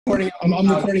recording. I'm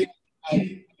recording.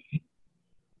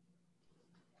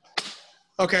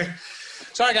 Okay.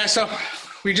 Sorry, guys. So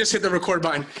we just hit the record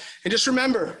button. And just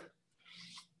remember,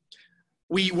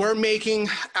 we were making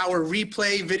our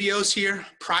replay videos here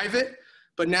private,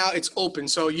 but now it's open.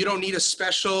 So you don't need a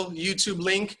special YouTube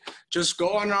link. Just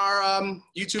go on our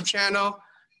YouTube channel,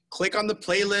 click on the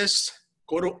playlist,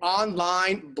 go to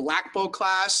online black belt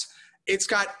class. It's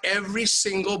got every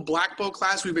single black belt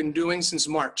class we've been doing since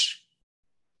March.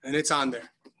 And it's on there,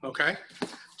 okay?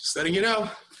 Just letting you know.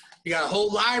 You got a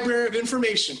whole library of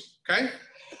information, okay?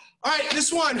 All right,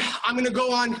 this one, I'm gonna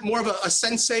go on more of a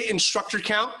sensei instructor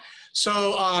count.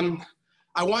 So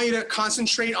I want you to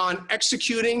concentrate on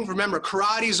executing. Remember,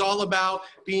 karate is all about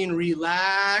being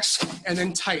relaxed and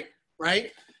then tight,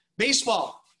 right?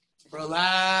 Baseball,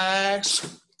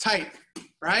 relax, tight,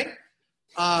 right?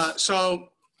 So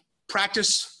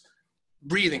practice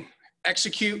breathing.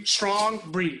 Execute, strong,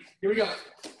 breathe. Here we go.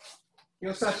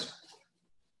 Such.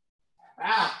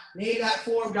 Need that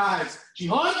form, guys.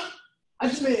 Jihon,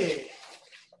 Ajime.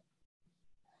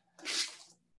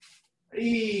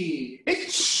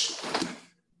 Itch,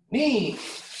 knee,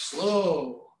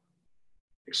 slow,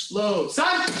 explode.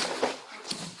 San,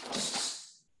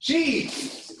 chi,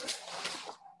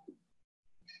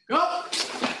 go,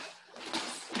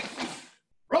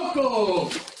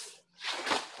 roko,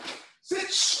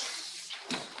 sitch,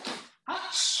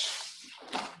 hach,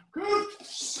 good,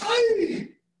 sai,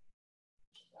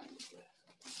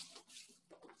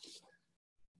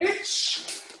 itch,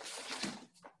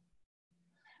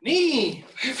 knee,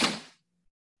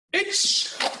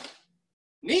 itch,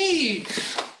 knee,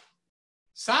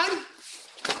 san,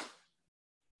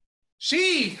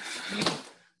 shi,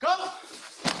 go,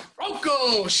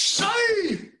 roko,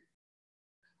 shai.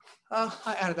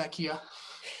 I added that Kia.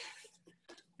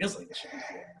 Feels like this.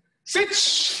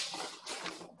 Sitch,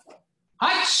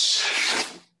 hach,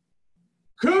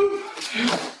 ku,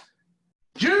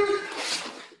 ju,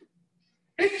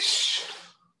 itch,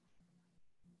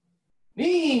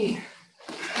 knee,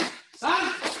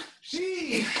 san,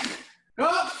 shi,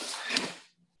 go,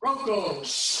 roko,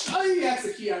 shai. That's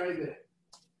the key right there.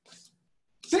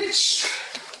 Sitch,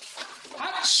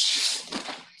 hach,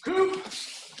 ku,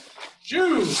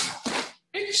 ju,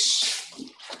 itch,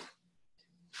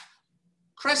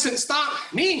 crescent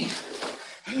stop, knee,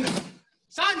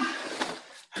 san,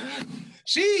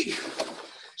 shi,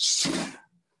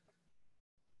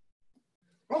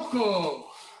 roko,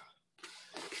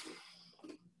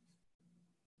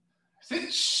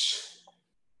 sitch,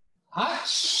 hach,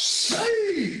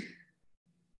 shai,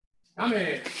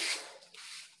 yame,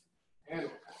 and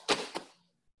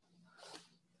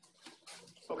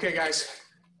okay, guys.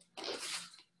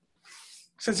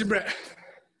 Sensei Brett,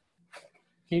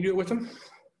 can you do it with him?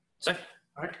 Sorry.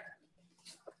 All right.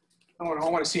 I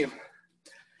want to see him.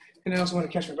 And I also want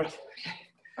to catch my breath.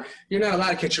 Okay. You're not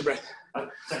allowed to catch your breath.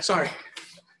 Sorry.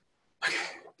 Okay.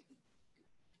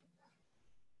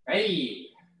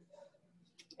 Ready.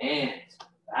 And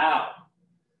out.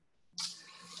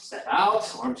 Step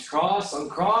out, arms cross,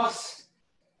 uncross.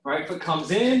 Right foot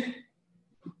comes in.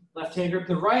 Left hand grip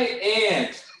the right, and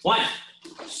 1,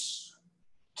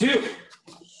 2,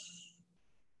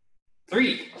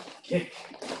 3, kick,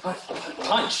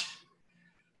 punch.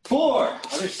 4,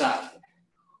 other side.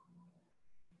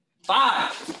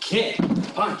 5, kick,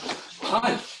 punch,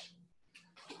 punch.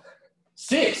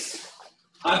 6,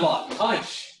 high block,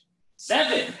 punch.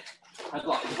 7, high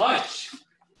block, punch.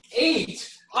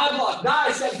 8, high block,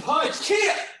 nice, and punch,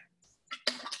 kick.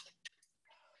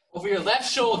 Over your left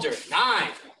shoulder,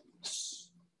 9.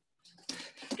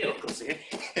 Get a little closer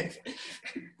here.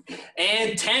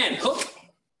 And 10, hook.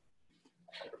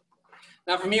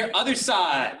 Now from here, other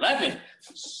side, 11.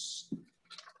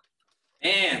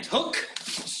 And hook.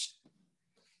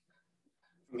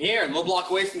 From here, low block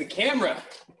away from the camera.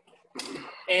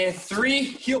 And 3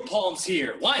 heel palms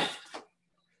here. 1,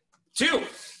 2,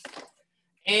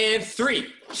 and 3.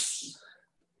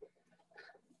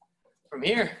 From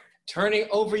here, turning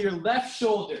over your left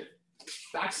shoulder.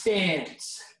 Back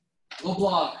stance. Low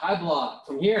block, high block.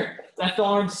 From here, left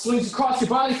arm swings across your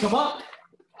body, come up.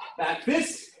 Back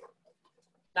fist.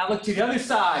 Now look to the other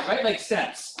side, right leg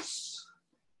steps.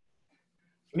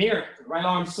 From here, right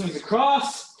arm swings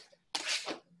across.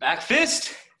 Back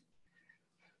fist.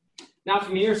 Now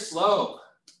from here, slow.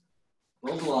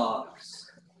 Low blocks.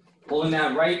 Pulling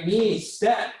that right knee,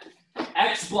 step.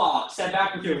 X block, step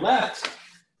back with your left.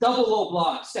 Double low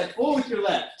block, step forward with your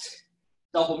left.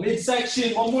 Double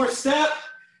midsection, one more step.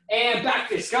 And back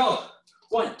fist, go.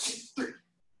 1, 2,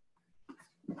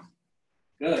 3.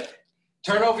 Good.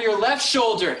 Turn over your left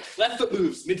shoulder. Left foot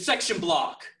moves, midsection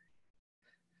block.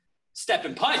 Step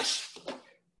and punch.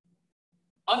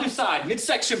 Other side,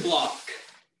 midsection block.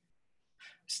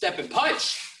 Step and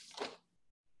punch.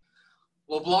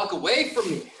 Low block away from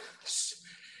me.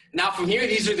 Now from here,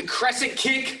 these are the crescent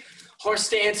kick, horse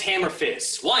stance, hammer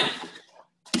fist. 1,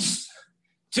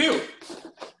 2,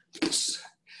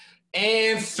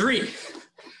 and 3.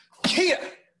 Kia.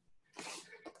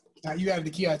 Now you have the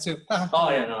Kia too. Oh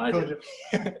yeah, no, I do.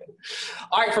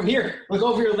 All right, from here, look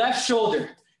over your left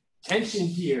shoulder. Tension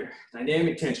here,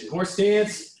 dynamic tension. Horse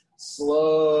stance,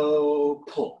 slow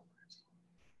pull.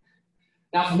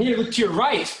 Now from here, look to your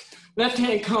right. Left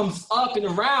hand comes up and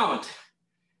around.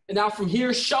 And now from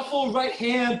here, shuffle, right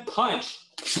hand, punch.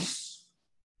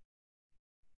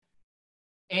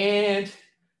 And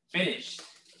finish.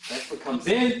 Left foot comes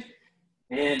in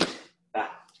and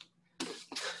back.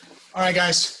 All right,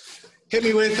 guys. Hit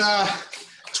me with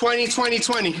 20, 20,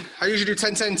 20. I usually do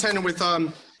 10, 10, 10 with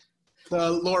the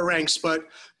lower ranks, but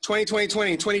 20, 20,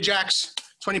 20. 20 jacks,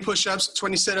 20 push-ups,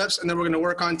 20 sit-ups, and then we're going to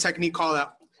work on technique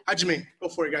call-out. How'd you mean? Go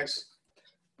for it, guys.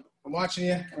 I'm watching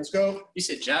you. Let's go. You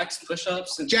said jacks,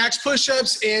 push-ups, and jacks,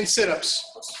 push-ups, and sit-ups.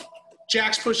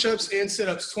 Jacks, push-ups, and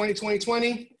sit-ups. 20, 20,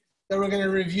 20. Then we're going to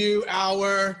review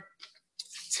our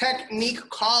technique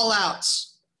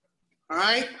call-outs. All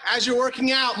right? As you're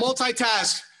working out,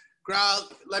 multitask.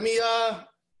 Let me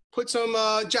put some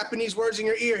Japanese words in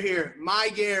your ear here. Mai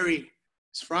Gary,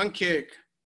 front kick.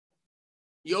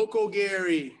 Yoko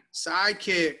Gary, side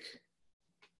kick.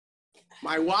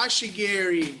 My washi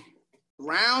Gary,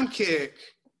 round kick.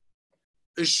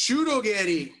 Ashudo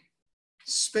Geri,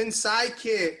 spin side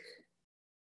kick.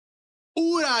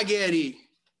 Ura Geri,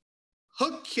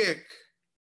 hook kick.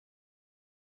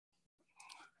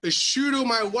 Ashudo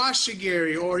my washi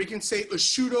Geri, or you can say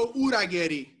Ashudo Ura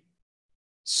Geri,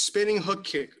 spinning hook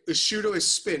kick. Ashudo is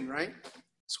spin, right?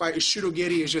 That's why Ashudo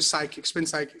Geri is just side kick, spin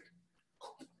side kick.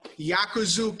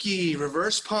 Yakuzuki,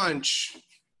 reverse punch.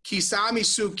 Kisame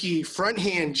Suki, front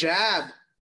hand jab.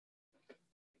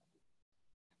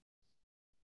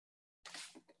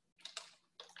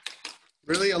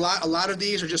 Really, a lot of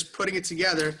these are just putting it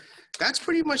together. That's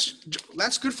pretty much,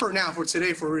 that's good for now, for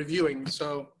today, for reviewing.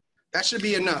 So that should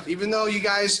be enough. Even though you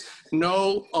guys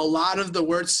know a lot of the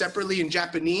words separately in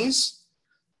Japanese,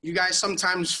 you guys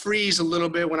sometimes freeze a little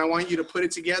bit when I want you to put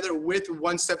it together with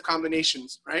one-step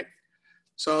combinations, right?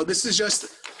 So this is just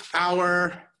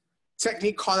our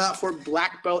technique call out for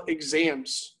black belt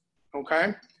exams,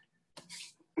 okay?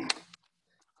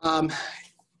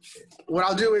 What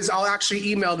I'll do is I'll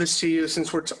actually email this to you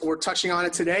since we're touching on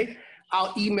it today.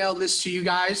 I'll email this to you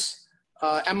guys.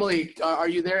 Emily, are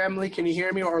you there, Emily? Can you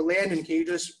hear me? Or Landon, can you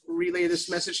just relay this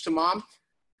message to mom?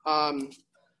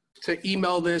 To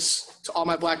email this to all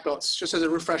my black belts, just as a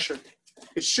refresher.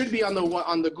 It should be on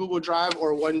the Google Drive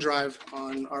or OneDrive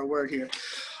on our Word here.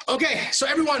 Okay, so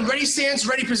everyone, ready stance,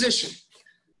 ready position.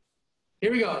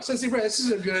 Here we go. Sensei Brett, this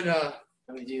is a good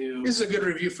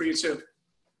review for you too.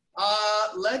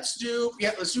 Let's do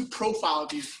profile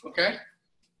view, okay?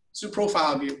 Let's do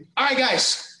profile view. All right,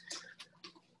 guys.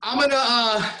 I'm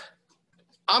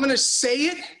gonna say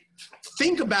it,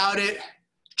 think about it,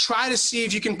 try to see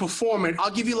if you can perform it. I'll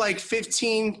give you like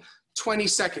 15, 20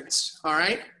 seconds, all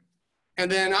right? And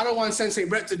then I don't want Sensei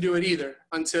Brett to do it either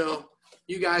until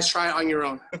you guys try it on your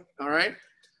own, all right?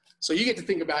 So you get to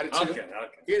think about it too. Okay.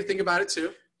 You get to think about it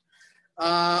too.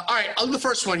 All right, I'll do the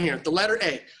first one here, the letter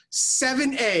A.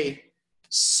 7A,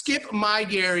 skip Mai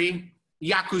Gary,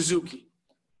 Yakuzuki.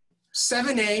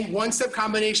 7A, one-step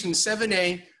combination,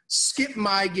 7A, skip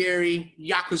Mai Gary,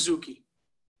 Yakuzuki.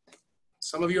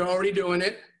 Some of you are already doing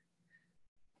it.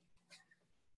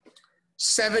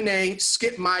 7A,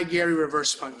 skip Mai Gary,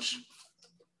 reverse punch.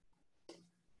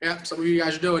 Yeah, some of you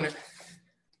guys are doing it.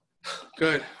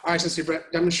 Good. All right, Sensei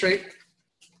Brett, demonstrate.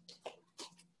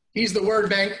 He's the word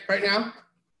bank right now.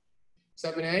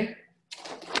 7A.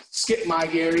 Skip Mai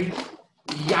Gary,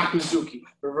 Yakuzuki,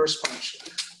 reverse punch.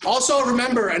 Also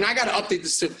remember, and I got to update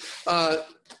this too,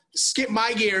 skip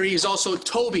Mai Gary is also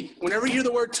Toby. Whenever you hear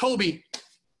the word Toby,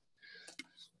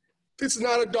 it's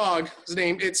not a dog's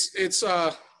name. It's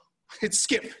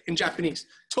skip in Japanese.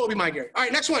 Toby Mai Gary. All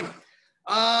right, next one.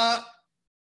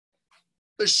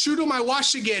 Ashudo my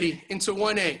washigeri into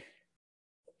 1A.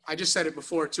 I just said it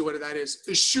before too, what that is.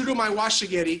 Ashudo my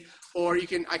washigeri, or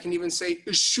I can even say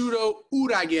Ashudo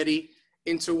urageri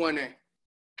into 1A.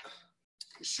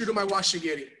 Ashudo my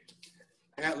washigeri.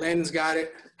 Yeah, Landon's got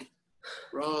it.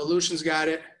 Lucian's got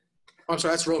it. Oh, I'm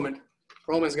sorry, that's Roman.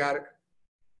 Roman's got it.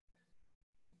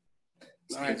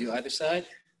 All right. Can you do either side?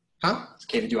 Huh?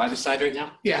 Can you do either side right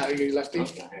now? Yeah, are you lefty?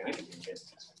 Okay.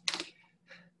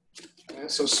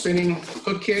 So spinning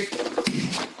hook kick,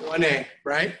 1A,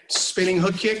 right? Spinning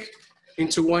hook kick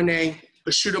into 1A.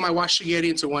 Prosciutto mai washigiri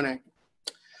into 1A.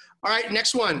 All right,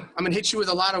 next one. I'm gonna hit you with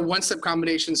a lot of one-step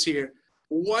combinations here.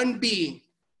 1B,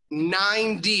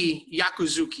 9D,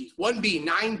 yakuzuki. 1B,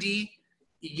 9D,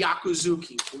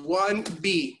 yakuzuki.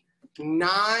 1B,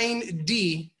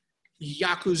 9D,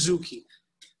 yakuzuki.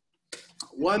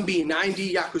 1B,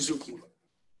 9D, yakuzuki.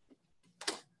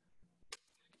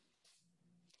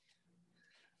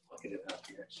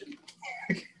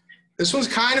 This one's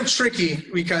kind of tricky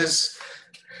because,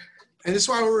 and this is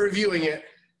why we're reviewing it.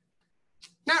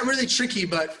 Not really tricky,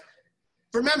 but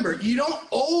remember, you don't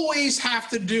always have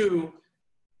to do,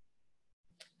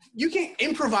 you can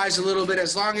improvise a little bit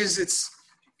as long as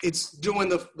it's doing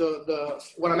the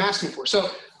what I'm asking for. So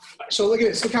look at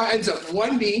this, look how it ends up.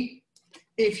 1B,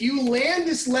 if you land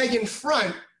this leg in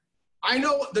front, I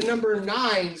know the number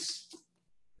 9s,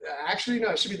 actually no,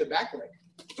 it should be the back leg.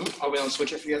 Are we on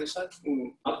switch it for the other side?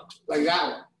 Up, like that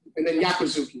one. And then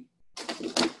yakuzuki.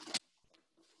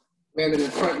 Landed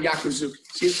in front, yakuzuki.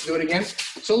 See, do it again.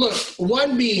 So look,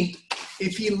 1B,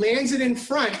 if he lands it in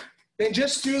front, then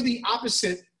just do the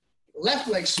opposite left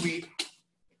leg sweep,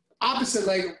 opposite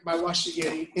leg by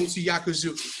washigiri into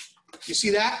yakuzuki. You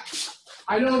see that?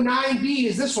 I know 9B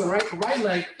is this one, right? Right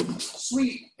leg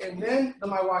sweep, and then the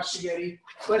my washigiri.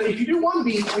 But if you do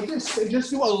 1B like this, then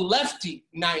just do a lefty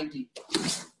 9D,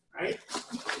 right?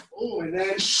 Oh, and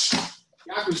then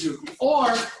yakuzuki.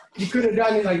 Or you could have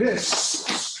done it like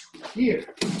this. Here.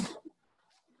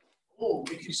 Oh,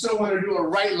 if you still want to do a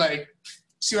right leg,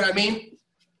 see what I mean?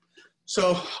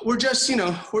 So we're just, you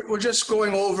know, we're just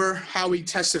going over how we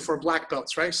tested for black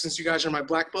belts, right? Since you guys are my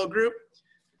black belt group.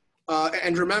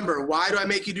 And remember, why do I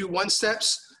make you do one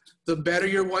steps? The better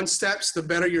your one steps, the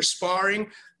better your sparring,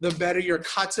 the better your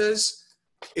katas.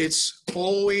 It's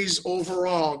always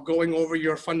overall going over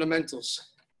your fundamentals.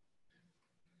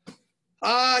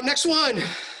 Next one.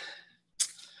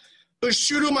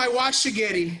 Prosciutto mai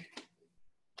washigiri.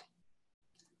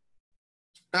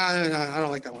 No, I don't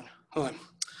like that one. Hold on.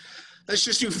 Let's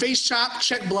just do face chop,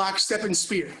 check block, step and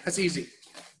spear. That's easy.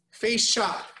 Face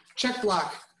chop, check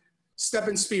block, step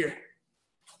and spear.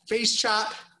 Face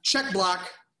chop, check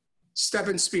block, step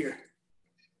and spear.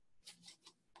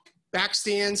 Back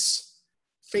stance,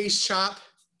 face chop,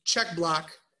 check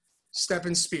block, step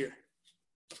and spear.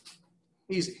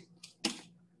 Easy.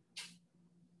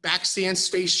 Back stance,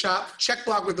 face chop, check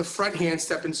block with the front hand,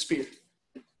 step and spear.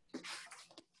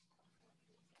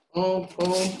 Boom,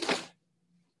 boom.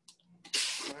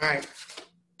 All right.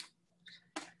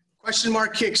 Question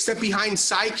mark kick, step behind,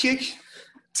 side kick,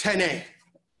 10A.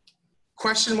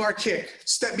 Question mark kick,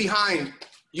 step behind,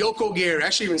 yoko geri.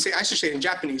 I should say it in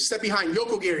Japanese. Step behind,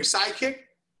 yoko geri, side kick,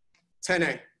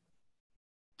 10A.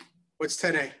 What's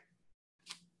 10A?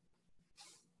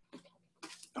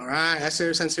 All right, that's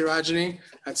it, Sensei Rajani.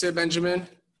 That's it, Benjamin.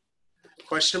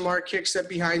 Question mark kick, step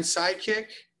behind, side kick.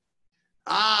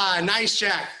 Ah, nice,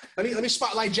 Jack. Let me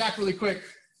spotlight Jack really quick.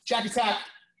 Jack attack.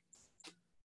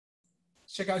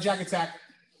 Let's check out Jack attack.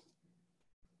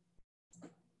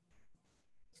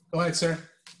 Go ahead, sir.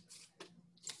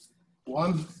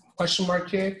 One, question mark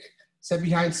kick, step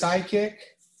behind, side kick.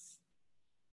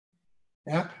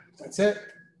 Yep, that's it.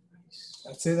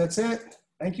 That's it, that's it.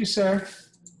 Thank you, sir.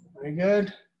 Very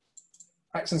good.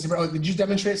 All right, Sensei Brett. Oh, did you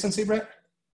demonstrate, Sensei Brett?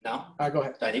 No. All right, go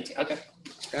ahead. Do I need to? Okay.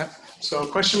 Yeah. So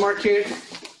question mark kick.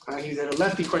 He's at a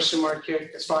lefty question mark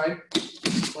kick. That's fine.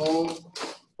 Boom,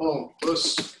 boom,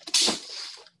 loose.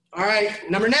 All right,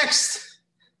 number next.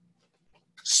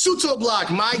 Suto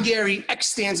block, mai geri, X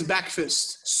stands back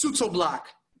fist. Suto block.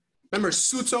 Remember,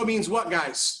 suto means what,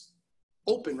 guys?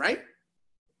 Open, right?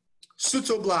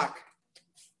 Suto block.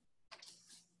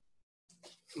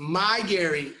 Mai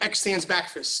geri, X stands back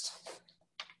fist.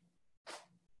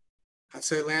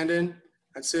 That's it, Landon.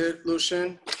 That's it,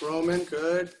 Lucian, Roman,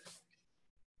 good.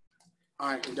 All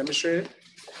right, can demonstrate it.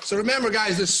 So remember,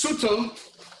 guys, the suto,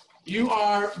 you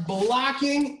are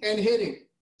blocking and hitting.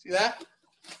 See that?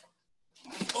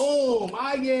 Oh,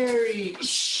 my Gary.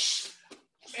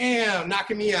 Bam,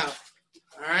 knocking me out.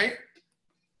 All right.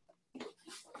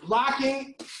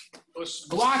 Blocking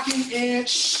and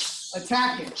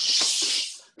attacking.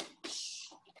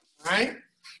 All right.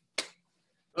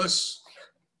 Let's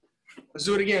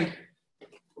do it again.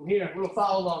 From here, we'll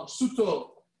follow along. Suto.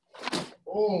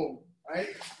 Boom. Right?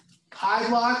 High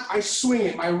block, I swing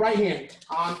it, my right hand.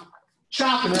 I'm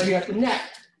chopping right here at the neck.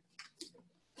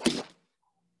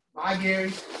 My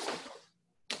Gary.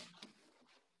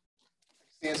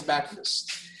 Stands back fist.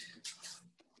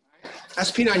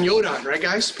 That's Pinan Yodan, right,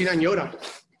 guys? Pinan Yodan.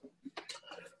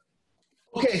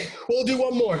 Okay, we'll do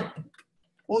one more.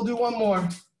 We'll do one more.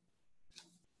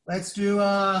 Let's do,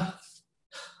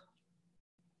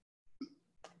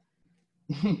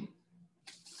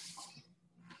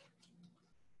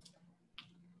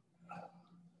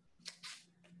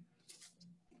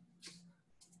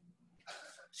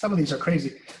 some of these are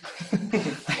crazy.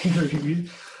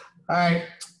 All right,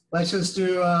 let's just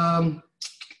do, okay,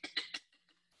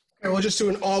 we'll just do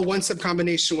an all one-step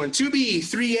combination one. 2B,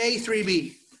 3A,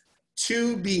 3B.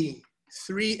 2B,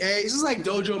 3A. This is like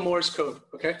Dojo Morse code,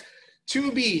 okay?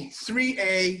 2B,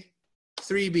 3A,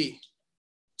 3B.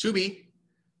 2B,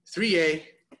 3A,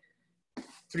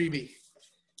 3B.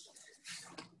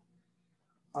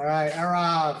 All right,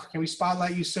 Arav, can we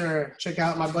spotlight you, sir? Check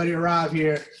out my buddy Arav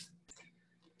here.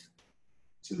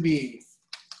 2B,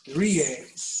 3A.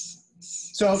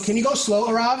 So can you go slow,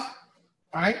 Arav?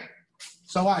 All right,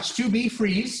 so watch, 2B,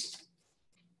 freeze.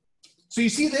 So you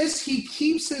see this? He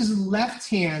keeps his left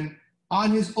hand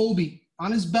on his obi,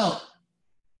 on his belt,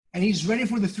 and he's ready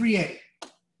for the 3A.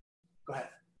 Go ahead.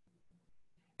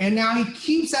 And now he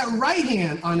keeps that right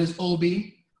hand on his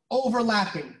obi,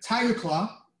 overlapping, tiger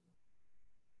claw,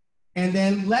 and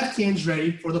then left hand's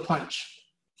ready for the punch.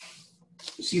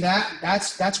 You see that?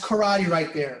 That's karate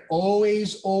right there.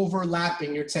 Always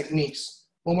overlapping your techniques.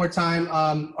 One more time,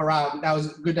 Arav. That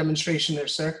was a good demonstration there,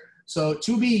 sir. So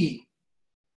 2B,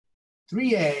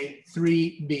 3A,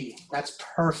 3B. That's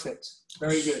perfect.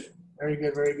 Very good. Very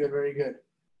good, very good, very good.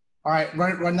 All right,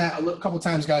 run that a couple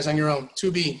times, guys, on your own.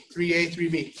 2B, 3A,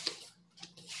 3B.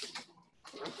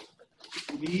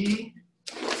 3B,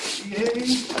 3A,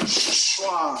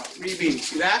 3B.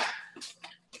 See that?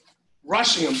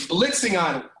 Rushing him, blitzing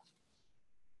on him.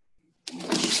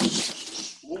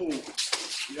 Ooh.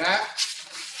 See that?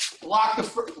 Block the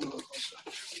first. All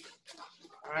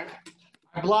right.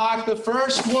 I block the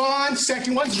first one,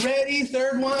 second one's ready,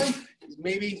 third one,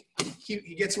 maybe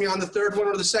he gets me on the third one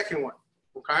or the second one,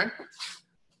 okay?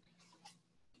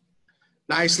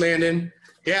 Nice, Landon.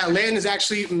 Yeah, Landon is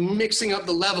actually mixing up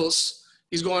the levels.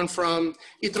 He's going from,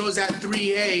 he throws that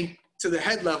 3A to the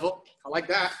head level. I like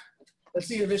that. Let's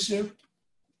see it, Vishnu.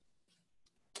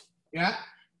 Yeah,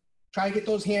 try to get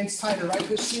those hands tighter, right,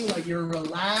 Vishnu? Like you're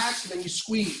relaxed, and then you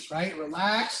squeeze, right?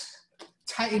 Relax,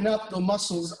 tighten up the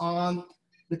muscles on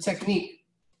the technique.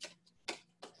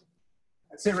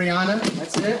 That's it, Rihanna.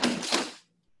 That's it.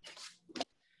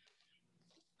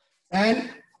 10,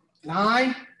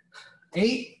 9,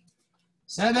 8,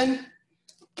 7,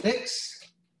 6,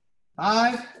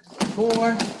 5,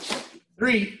 4,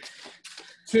 3,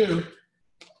 2,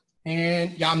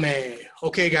 and yame.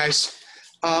 Okay, guys.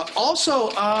 Also,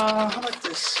 how about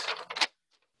this?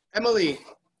 Emily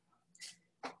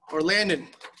or Landon,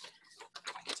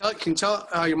 can you tell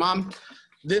your mom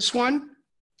this one,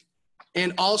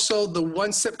 and also the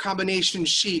one-step combination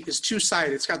sheet is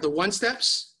two-sided. It's got the one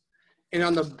steps, and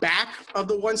on the back of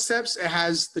the one steps, it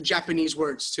has the Japanese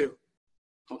words too,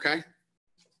 okay?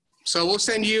 So we'll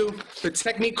send you the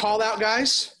technique call out,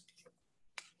 guys,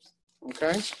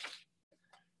 okay?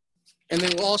 And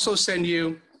then we'll also send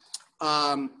you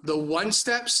the one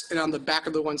steps, and on the back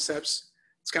of the one steps,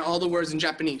 it's got all the words in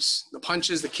Japanese, the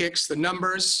punches, the kicks, the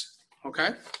numbers,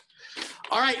 okay?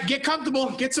 All right, get comfortable,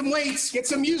 get some weights, get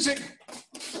some music.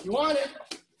 You want it?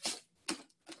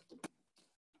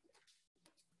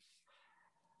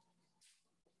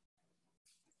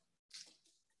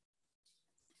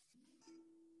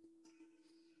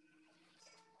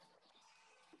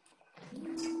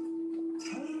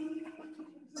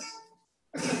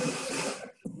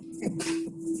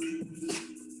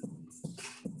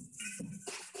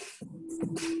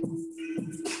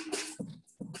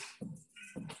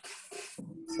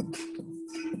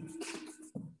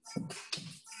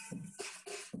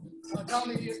 Tell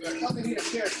me you need a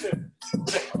chair too.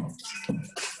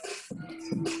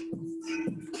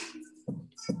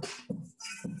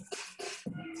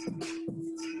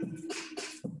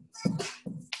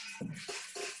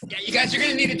 Yeah, you guys are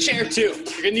gonna need a chair too.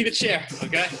 You're gonna need a chair,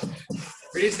 okay?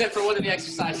 We're using it for one of the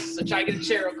exercises, so try to get a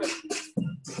chair real quick.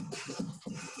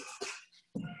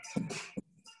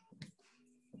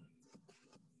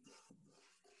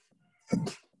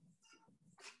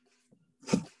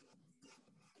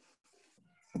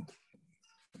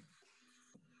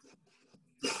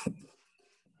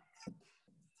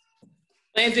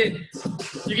 Landon,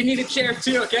 you're gonna need a chair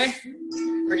too, okay?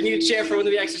 We're gonna need a chair for one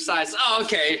of the exercises. Oh,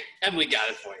 okay. Emily got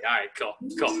it for you. All right, cool,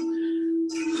 cool.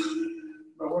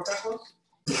 Workout clothes?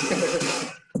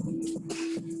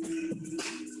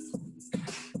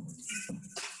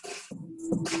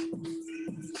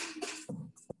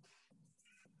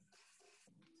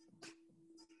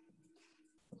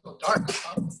 So dark,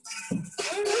 huh?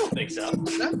 I don't think so.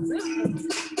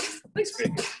 That's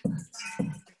pretty good.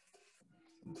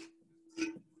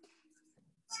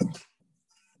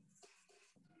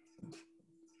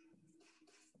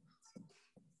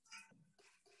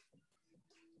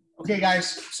 Okay,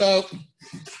 guys, so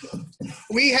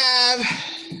we have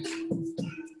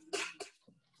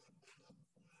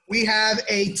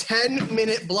a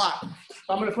 10-minute block.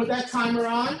 So I'm gonna put that timer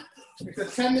on. It's a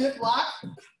 10-minute block,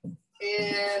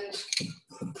 and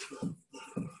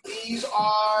these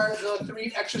are the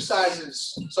 3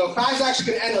 exercises. So class is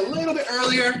actually gonna end a little bit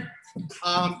earlier,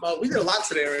 but we did a lot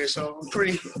today already, so I'm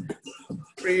pretty,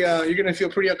 you're gonna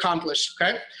feel pretty accomplished,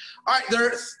 okay? All right,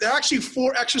 there are actually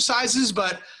 4 exercises,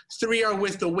 but 3 are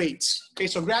with the weights. Okay,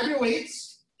 so grab your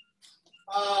weights.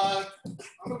 I'm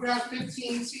gonna grab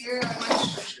 15s here. I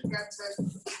should grab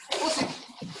 10. We'll see.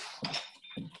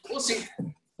 We'll see.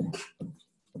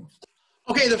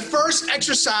 Okay, the first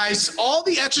exercise, all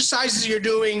the exercises you're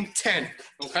doing 10,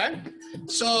 okay?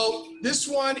 So this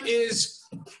one is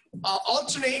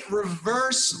alternate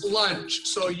reverse lunge.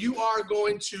 So you are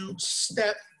going to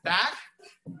step back,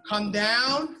 come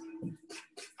down,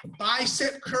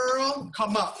 bicep curl,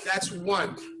 come up. That's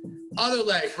 1. Other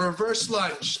leg, reverse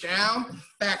lunge, down,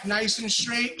 back nice and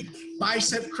straight,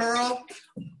 bicep curl.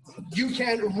 You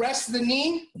can rest the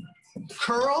knee,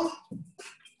 curl,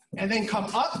 and then come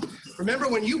up. Remember,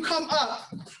 when you come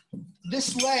up,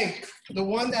 this leg, the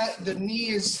one that the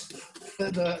knee is,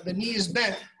 the knee is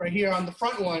bent right here on the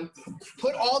front one,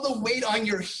 put all the weight on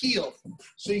your heel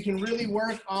so you can really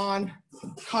work on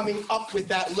coming up with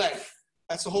that leg.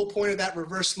 That's the whole point of that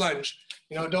reverse lunge.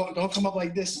 You know, don't come up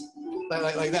like this,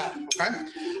 like that, okay?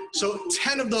 So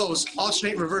 10 of those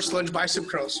alternate reverse lunge bicep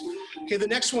curls. Okay, the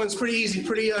next one's pretty easy,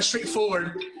 pretty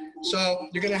straightforward. So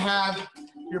you're gonna have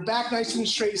your back nice and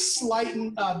straight, slight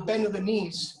bend of the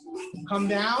knees. Come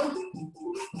down,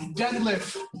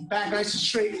 deadlift, back nice and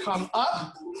straight, come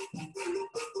up.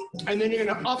 And then you're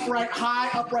gonna high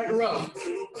upright row,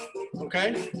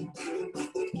 okay?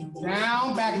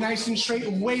 Down, back nice and straight,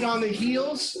 weight on the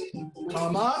heels,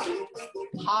 come up,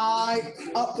 high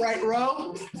upright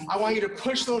row. I want you to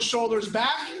push those shoulders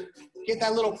back, get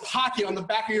that little pocket on the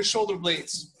back of your shoulder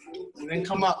blades, and then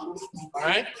come up, all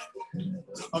right?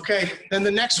 Okay, then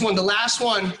the next one, the last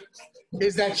one,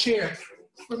 is that chair.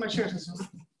 Where's my chair?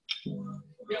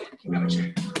 Yeah, got my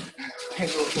chair.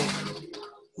 Hands over the floor.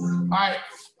 All right,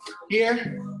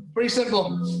 here, pretty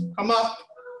simple. Come up,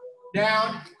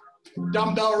 down,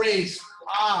 dumbbell raise.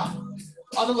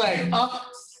 Other leg, up,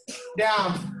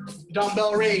 down,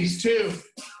 dumbbell raise. 2,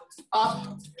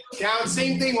 up, down.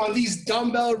 Same thing on these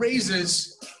dumbbell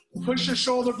raises. Push your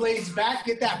shoulder blades back,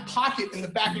 get that pocket in the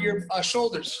back of your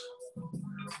shoulders.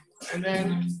 And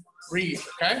then breathe,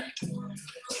 okay?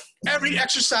 Every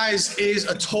exercise is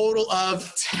a total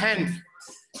of 10.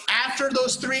 After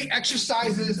those 3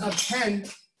 exercises of 10,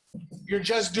 you're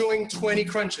just doing 20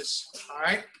 crunches, all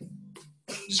right?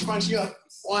 Just crunch you up.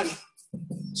 1,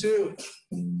 2,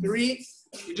 3,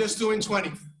 you're just doing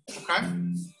 20, okay?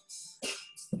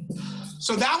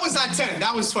 So that was not 10,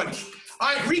 that was 20.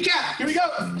 All right, recap, here we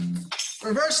go.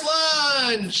 Reverse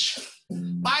lunge,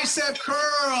 bicep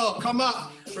curl, come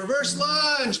up. Reverse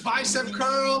lunge, bicep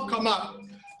curl, come up.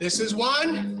 This is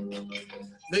 1,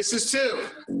 this is 2.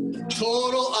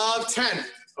 Total of 10,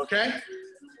 okay?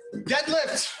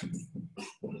 Deadlift.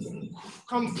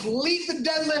 Complete the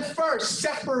deadlift first.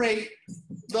 Separate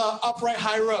the upright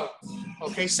high row,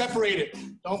 okay? Separate it.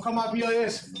 Don't come up here like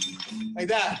this, like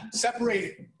that. Separate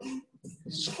it.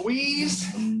 Squeeze,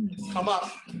 come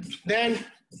up. Then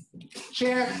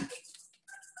chair,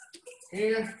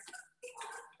 here,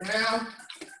 down,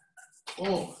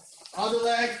 boom. Other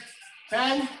leg,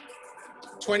 10,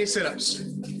 20 sit-ups.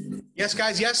 Yes,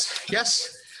 guys, yes,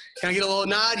 yes. Can I get a little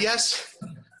nod? Yes.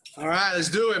 All right, let's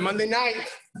do it. Monday night,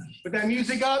 put that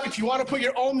music up. If you want to put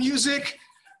your own music,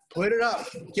 put it up.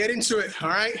 Get into it, all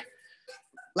right?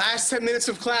 Last 10 minutes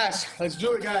of class. Let's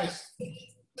do it, guys.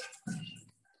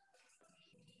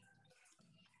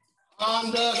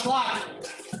 On the clock.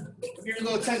 Here's a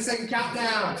little 10-second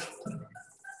countdown.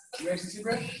 You ready to see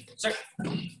breath? Sir.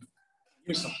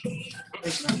 Here's some.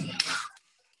 Here's some.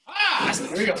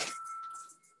 There we go.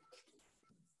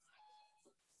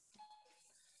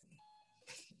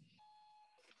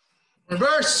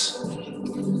 Reverse.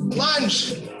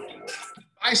 Lunge.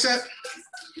 Bicep.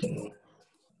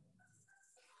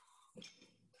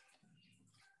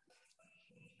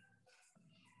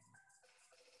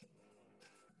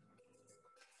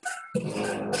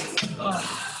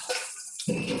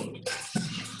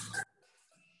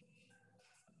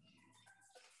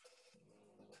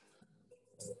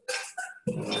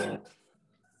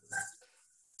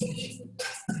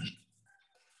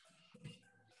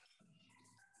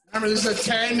 Remember, this is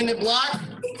a 10-minute block.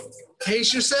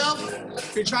 Pace yourself.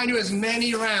 You're trying to do as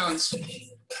many rounds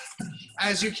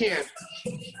as you can.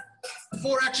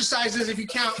 4 exercises if you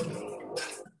count.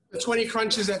 The 20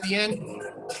 crunches at the end.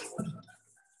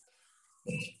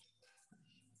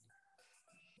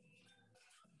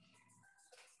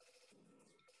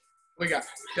 We got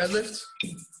deadlift.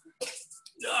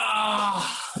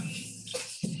 Ah.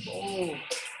 Oh.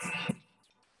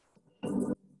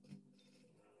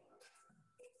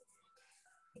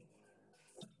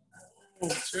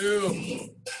 2.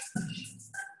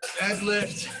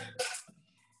 Deadlift.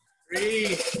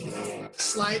 3.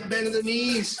 Slight bend of the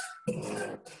knees.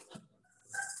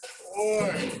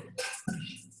 4.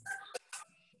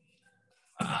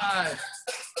 5.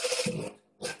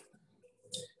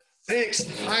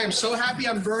 6. I am so happy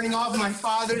I'm burning off my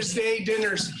Father's Day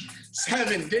dinners.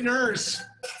 7. Dinners.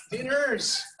 8.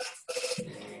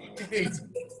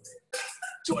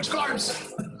 Too much carbs.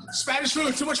 Spanish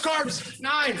food, too much carbs.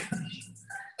 9.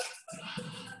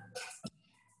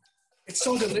 It's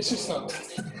so delicious though.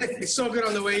 It's so good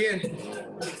on the way in.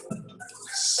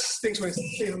 Stinks when it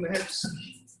stays on the hips.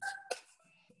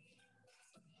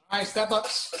 All right, step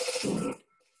ups.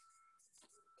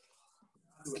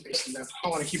 I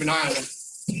want to keep an eye on them.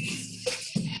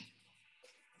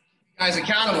 Guys,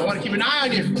 accountable. I want to keep an eye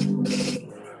on you.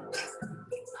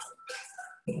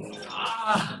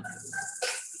 Ah.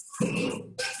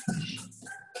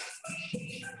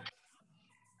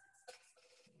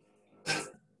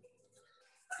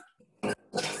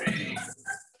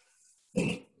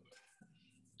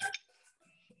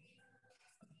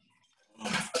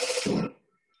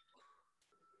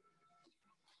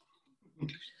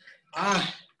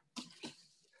 Ah.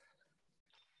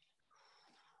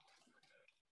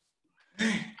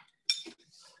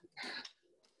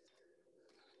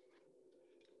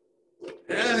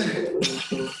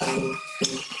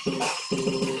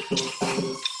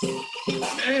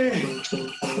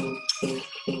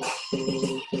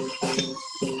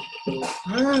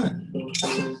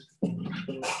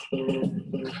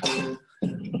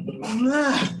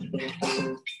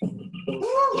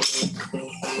 Woo.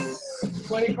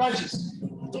 20 crunches.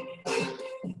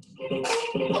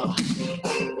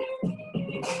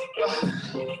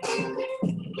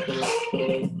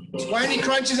 20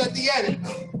 crunches at the end.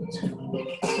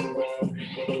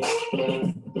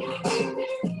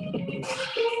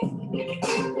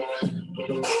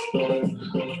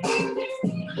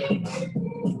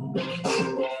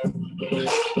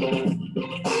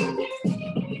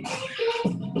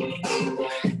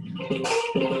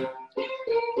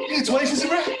 It's 20 since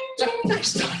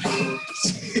nice time.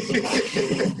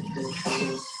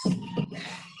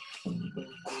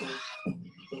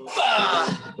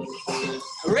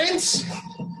 Rinse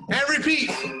and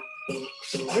repeat.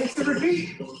 Rinse and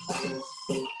repeat.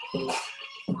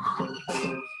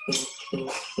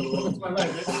 Welcome to my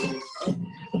life, man.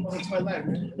 Welcome to my life,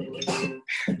 man.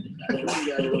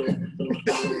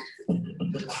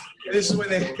 This is when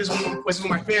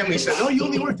my family says, "Oh, you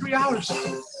only work 3 hours."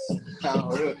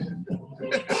 Oh, really?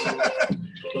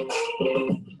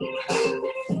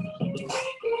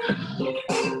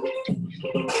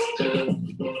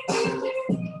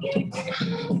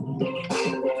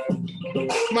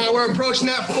 Come on, we're approaching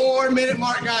that 4-minute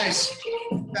mark, guys.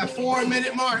 That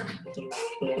 4-minute mark.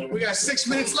 We got 6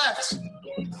 minutes left.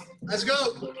 Let's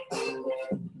go.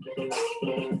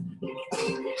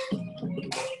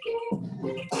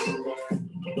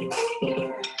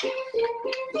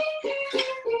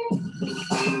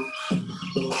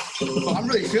 Oh, I'm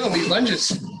really feeling these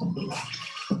lunges.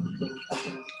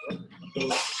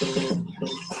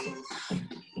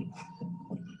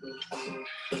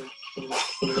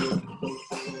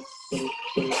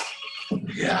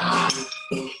 Yeah.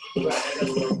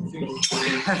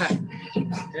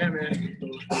 Yeah, man.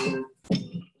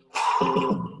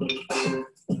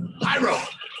 High row.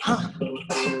 Huh.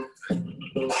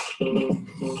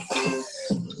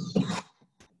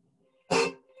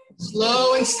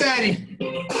 Slow and steady.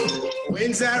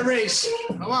 Wins that race.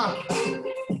 Come on.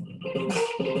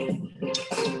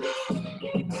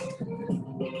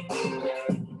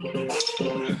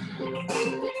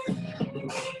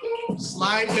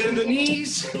 Slide bend the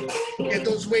knees. Get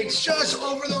those weights just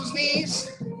over those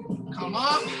knees. Come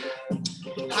up.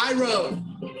 High row.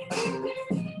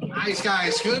 Nice,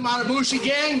 guys. Good, Matabushi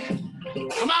gang.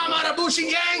 Come on, Matabushi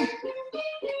gang.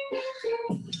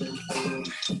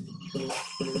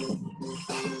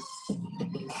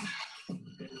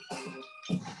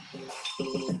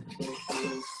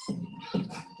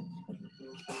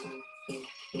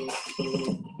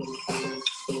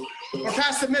 We're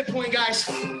past the midpoint, guys.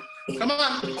 Come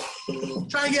on.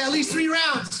 Try to get at least 3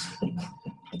 rounds.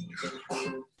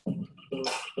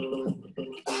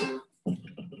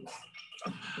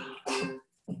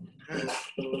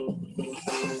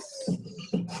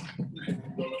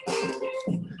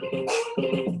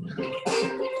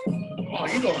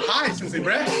 Sensei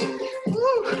Brett.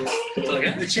 Woo.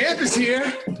 Okay. The champ is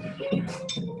here.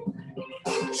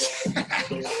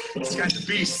 This guy's a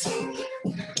beast.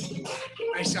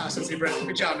 Nice job, Sensei Brett.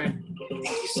 Good job, man. Thank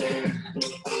you, sir.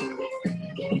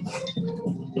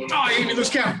 Oh, you gave me loose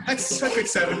count. That's a good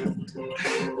 7.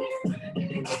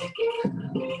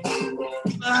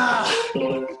 Ah.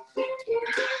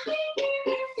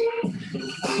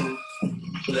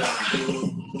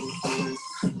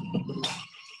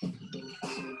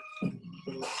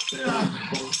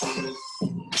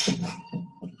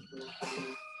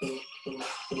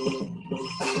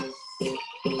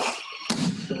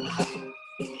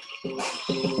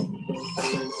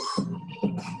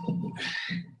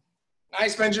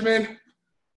 Nice, Benjamin.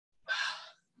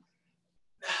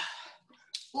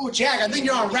 Ooh, Jack, I think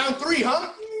you're on round 3,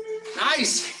 huh?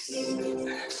 Nice. You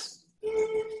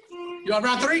on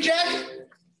round 3, Jack? I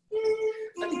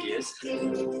think he is. I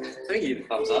think he gave a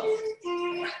thumbs up.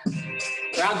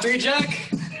 Round 3, Jack?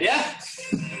 Yeah?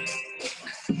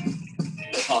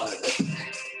 Oh,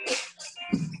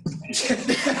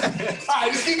 all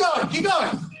right, just keep going, keep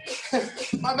going.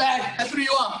 My bad, I threw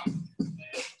you off.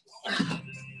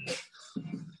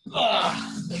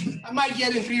 I might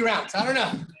get in 3 rounds, I don't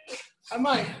know. I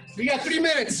might. We got 3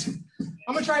 minutes.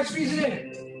 I'm gonna try and squeeze it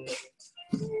in.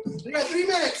 We got 3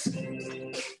 minutes.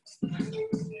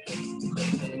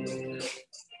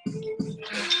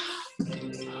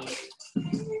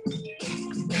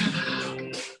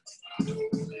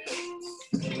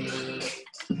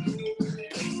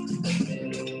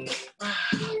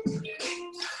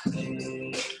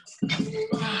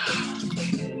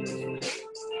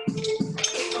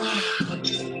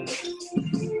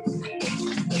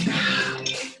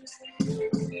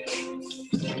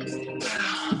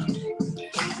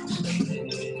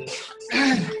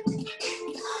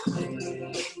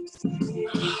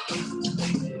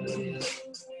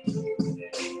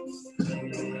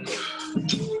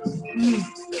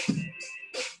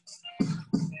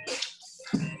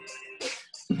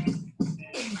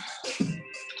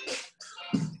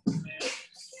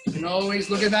 You can always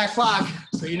look at that clock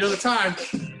so you know the time.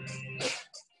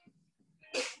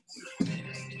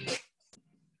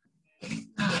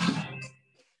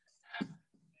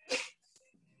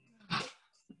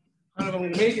 I don't know if I'm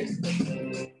gonna make it.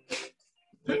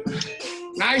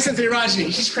 Nice, Sensei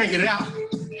Rajni. She's cranking it out.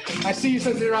 I see you,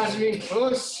 Sensei Rajni.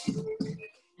 Us.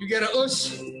 You get a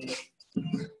us.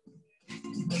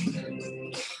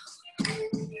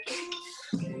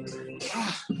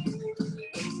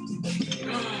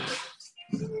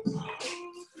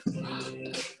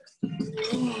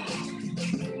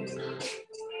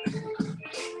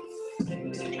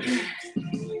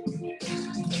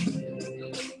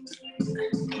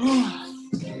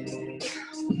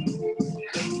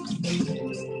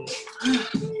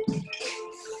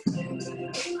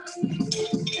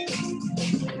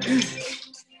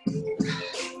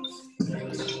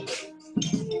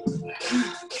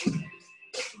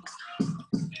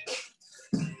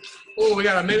 Oh, we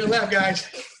got a minute left, guys.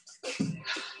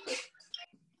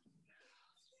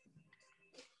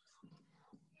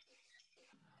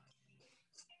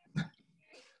 I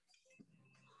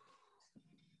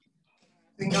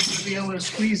think I'm gonna be able to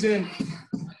squeeze in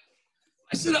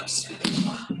my sit-ups.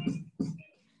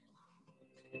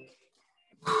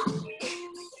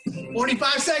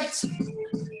 45 seconds.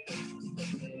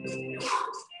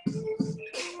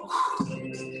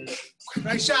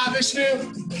 Nice job,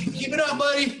 Vishnu. Keep it up,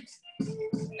 buddy.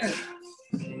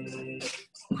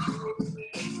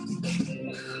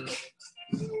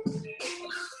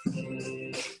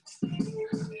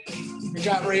 Good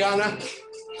job, Rihanna.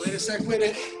 Wait a sec with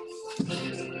it.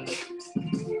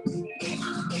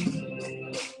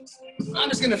 I'm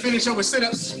just gonna finish up with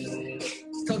sit-ups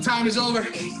until time is over.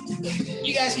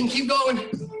 You guys can keep going,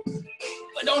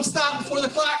 but don't stop before the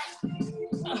clock.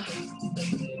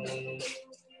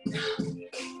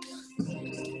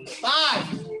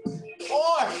 5,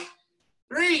 4,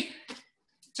 3,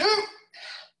 2.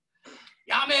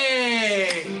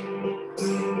 Yummy!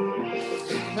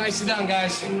 Nicely done,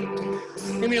 guys.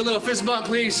 Give me a little fist bump,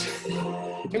 please.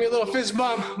 Give me a little fist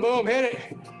bump. Boom, hit it.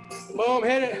 Boom,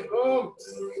 hit it. Boom.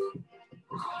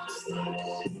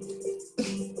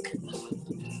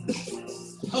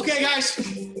 Okay, guys.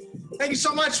 Thank you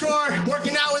so much for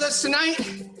working out with us tonight.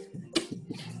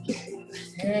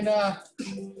 And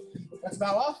that's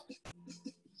about all.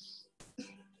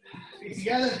 Feet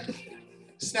together.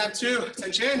 Snap 2,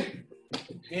 10 chin.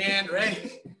 And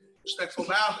ready. Respectful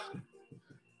bow.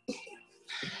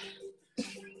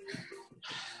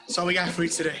 That's all we got for you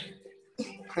today.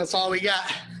 That's all we got.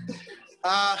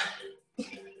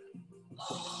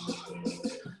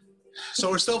 So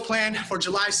we're still planned for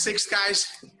July 6th, guys.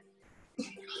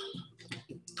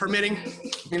 Permitting,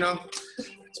 you know,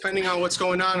 depending on what's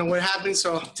going on and what happens.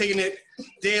 So taking it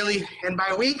daily and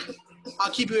by week.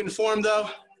 I'll keep you informed though.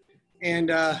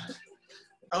 And I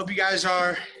hope you guys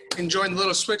are enjoying the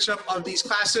little switch up of these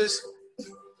classes.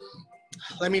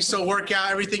 Let me still work out.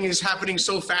 Everything is happening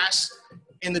so fast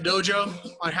in the dojo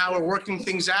on how we're working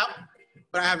things out.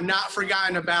 But I have not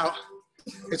forgotten about,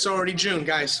 it's already June,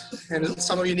 guys. And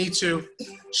some of you need to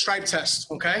stripe test,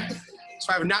 okay?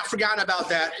 So I have not forgotten about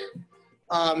that.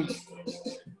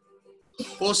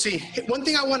 We'll see. One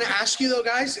thing I want to ask you though,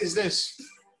 guys, is this.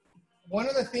 One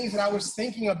of the things that I was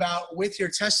thinking about with your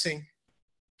testing,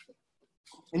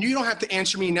 and you don't have to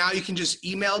answer me now, you can just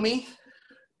email me.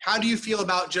 How do you feel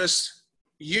about just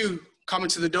you coming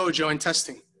to the dojo and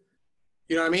testing?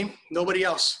 You know what I mean? Nobody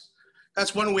else.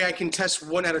 That's one way I can test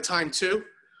one at a time too,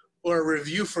 or a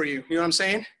review for you. You know what I'm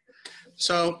saying?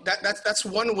 So that's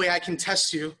one way I can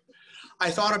test you. I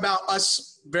thought about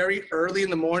us very early in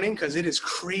the morning because it is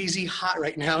crazy hot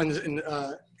right now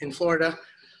in Florida.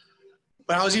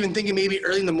 But I was even thinking maybe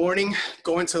early in the morning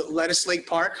going to Lettuce Lake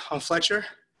Park on Fletcher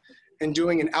and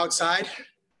doing an outside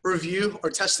review or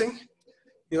testing.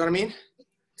 You know what I mean?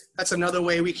 That's another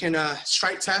way we can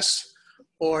stripe test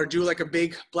or do like a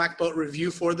big black belt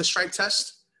review for the stripe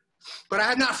test. But I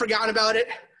have not forgotten about it.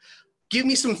 Give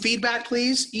me some feedback,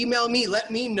 please. Email me.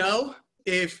 Let me know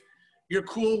if you're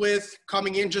cool with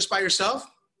coming in just by yourself,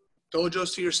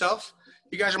 dojos to yourself.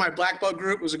 You guys are my black belt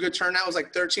group. It was a good turnout. It was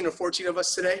like 13 or 14 of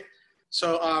us today.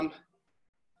 So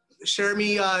share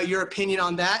me your opinion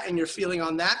on that and your feeling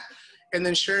on that. And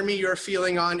then share me your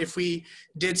feeling on if we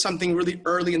did something really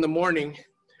early in the morning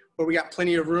where we got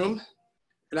plenty of room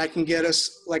and I can get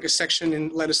us like a section in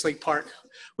Lettuce Lake Park.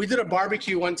 We did a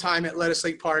barbecue one time at Lettuce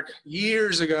Lake Park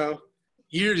years ago,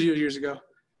 years ago.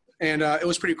 And it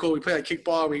was pretty cool. We played like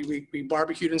kickball, we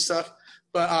barbecued and stuff.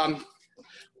 But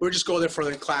we'll just go there for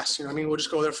the class, you know what I mean? We'll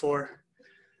just go there for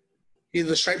either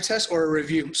the stripe test or a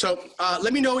review. So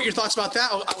let me know what your thoughts about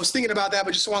that. I was thinking about that,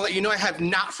 but just want to let you know I have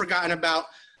not forgotten about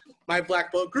my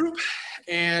black belt group,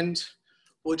 and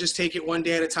we'll just take it one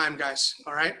day at a time, guys,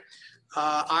 all right?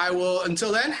 I will,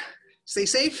 until then, stay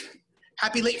safe.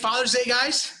 Happy late Father's Day,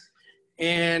 guys,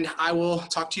 and I will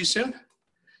talk to you soon.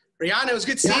 Rihanna, it was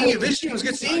good seeing you. Vision, it was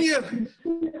good seeing you.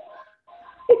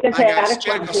 Bye, guys.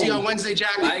 Jack, I'll see you on Wednesday,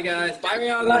 Jack. Bye, guys. Bye,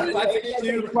 Rihanna.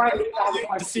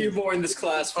 Bye, to see you more in this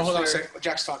class. Hold on a second.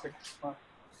 Jack's talking.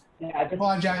 Yeah, Hold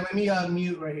on, Jack. Let me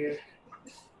mute right here.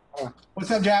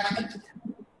 What's up, Jack?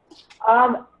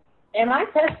 am I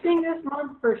testing this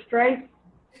month for stripe?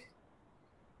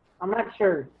 I'm not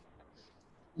sure.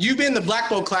 You've been in the black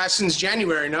belt class since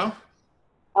January, no?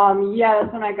 Yeah,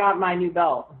 that's when I got my new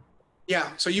belt.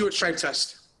 Yeah, so you would stripe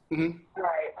test. Mm-hmm.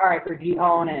 All right, for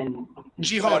Jihon and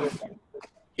Jihon.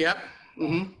 Yep.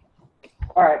 Mm-hmm.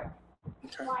 All right.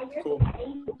 Okay, cool.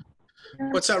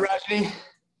 What's up, Rajni?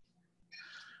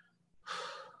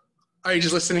 Are you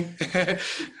just listening?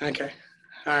 Okay.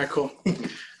 All right, cool. All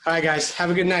right, guys.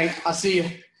 Have a good night. I'll see you.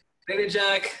 Later,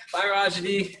 Jack. Bye,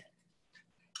 Rajni.